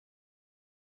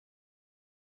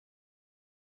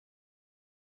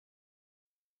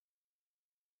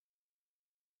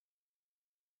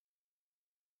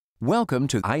Welcome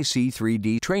to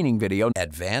iC3D training video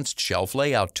Advanced Shelf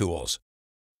Layout Tools.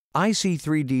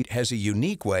 iC3D has a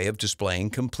unique way of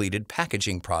displaying completed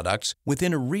packaging products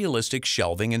within a realistic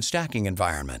shelving and stacking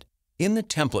environment. In the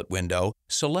Template window,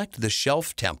 select the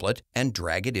shelf template and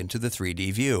drag it into the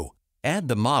 3D view. Add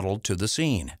the model to the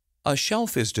scene. A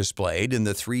shelf is displayed in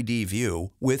the 3D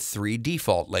view with 3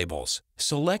 default labels.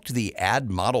 Select the Add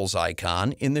Models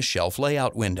icon in the Shelf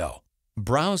Layout window.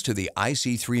 Browse to the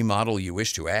iC3 model you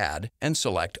wish to add and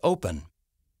select Open.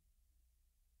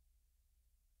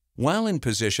 While in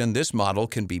position, this model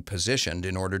can be positioned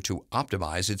in order to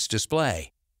optimize its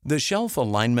display. The Shelf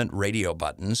Alignment radio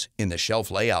buttons in the Shelf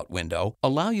Layout window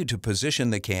allow you to position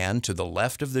the can to the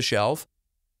left of the shelf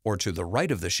or to the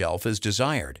right of the shelf as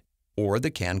desired, or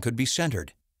the can could be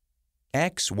centered.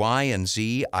 X, Y, and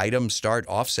Z item start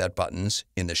offset buttons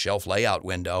in the Shelf Layout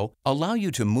window allow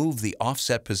you to move the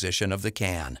offset position of the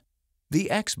can. The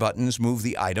X buttons move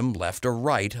the item left or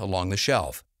right along the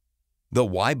shelf. The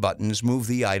Y buttons move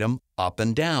the item up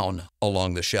and down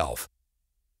along the shelf.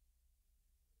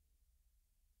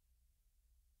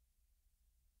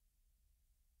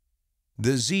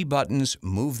 The Z buttons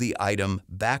move the item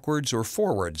backwards or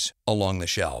forwards along the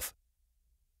shelf.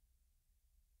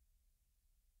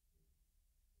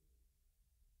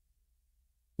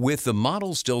 With the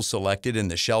model still selected in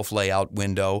the Shelf Layout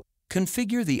window,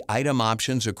 configure the Item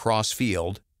Options Across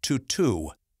field to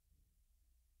 2.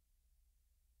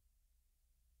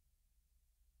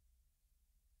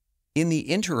 In the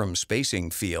Interim Spacing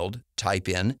field, type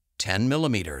in 10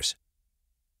 mm.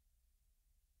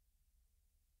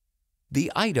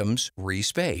 The items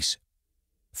respace.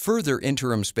 Further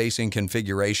interim spacing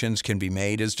configurations can be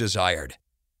made as desired.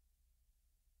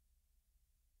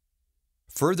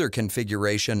 Further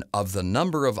configuration of the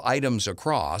number of items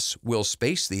across will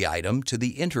space the item to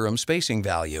the interim spacing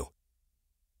value.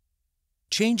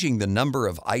 Changing the number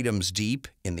of items deep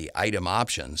in the Item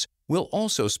Options will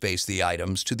also space the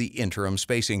items to the interim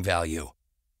spacing value.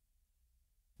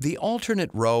 The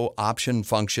alternate row option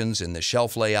functions in the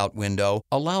Shelf Layout window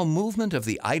allow movement of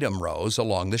the item rows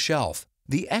along the shelf.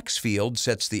 The X field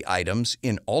sets the items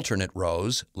in alternate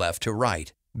rows left to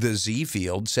right. The Z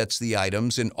field sets the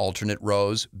items in alternate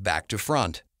rows back to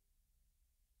front.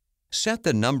 Set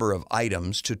the number of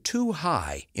items to too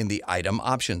high in the Item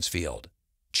Options field.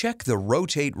 Check the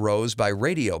Rotate Rows by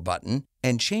Radio button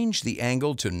and change the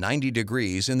angle to 90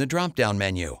 degrees in the drop-down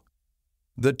menu.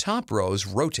 The top rows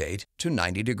rotate to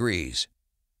 90 degrees.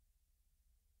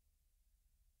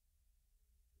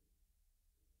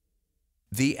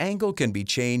 The angle can be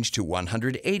changed to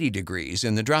 180 degrees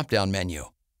in the drop-down menu.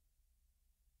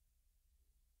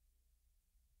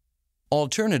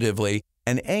 Alternatively,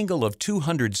 an angle of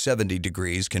 270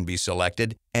 degrees can be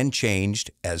selected and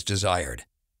changed as desired.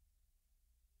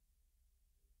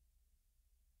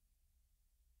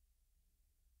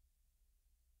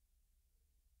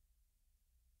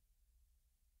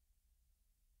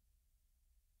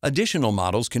 Additional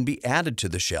models can be added to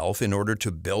the shelf in order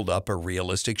to build up a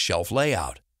realistic shelf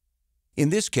layout. In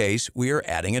this case, we are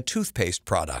adding a toothpaste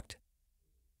product.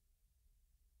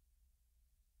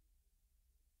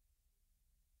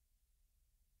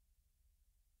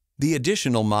 The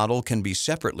additional model can be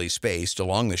separately spaced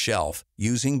along the shelf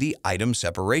using the Item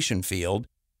Separation field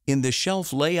in the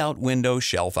Shelf Layout window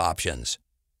Shelf Options.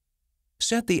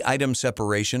 Set the item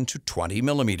separation to 20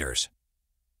 mm.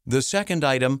 The second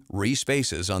item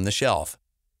respaces on the shelf.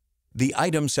 The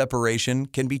item separation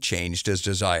can be changed as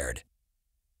desired.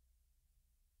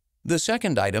 The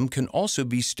second item can also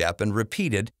be step and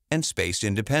repeated and spaced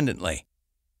independently.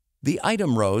 The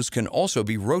item rows can also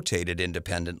be rotated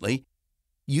independently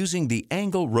using the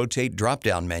Angle Rotate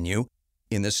drop-down menu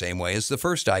in the same way as the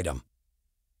first item.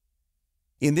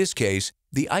 In this case,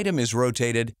 the item is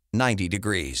rotated 90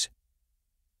 degrees.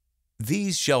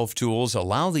 These shelf tools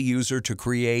allow the user to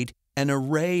create an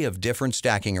array of different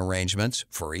stacking arrangements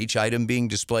for each item being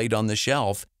displayed on the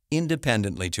shelf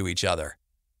independently to each other.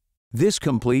 This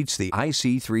completes the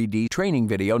iC3D training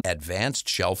video Advanced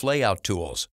Shelf Layout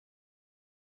Tools.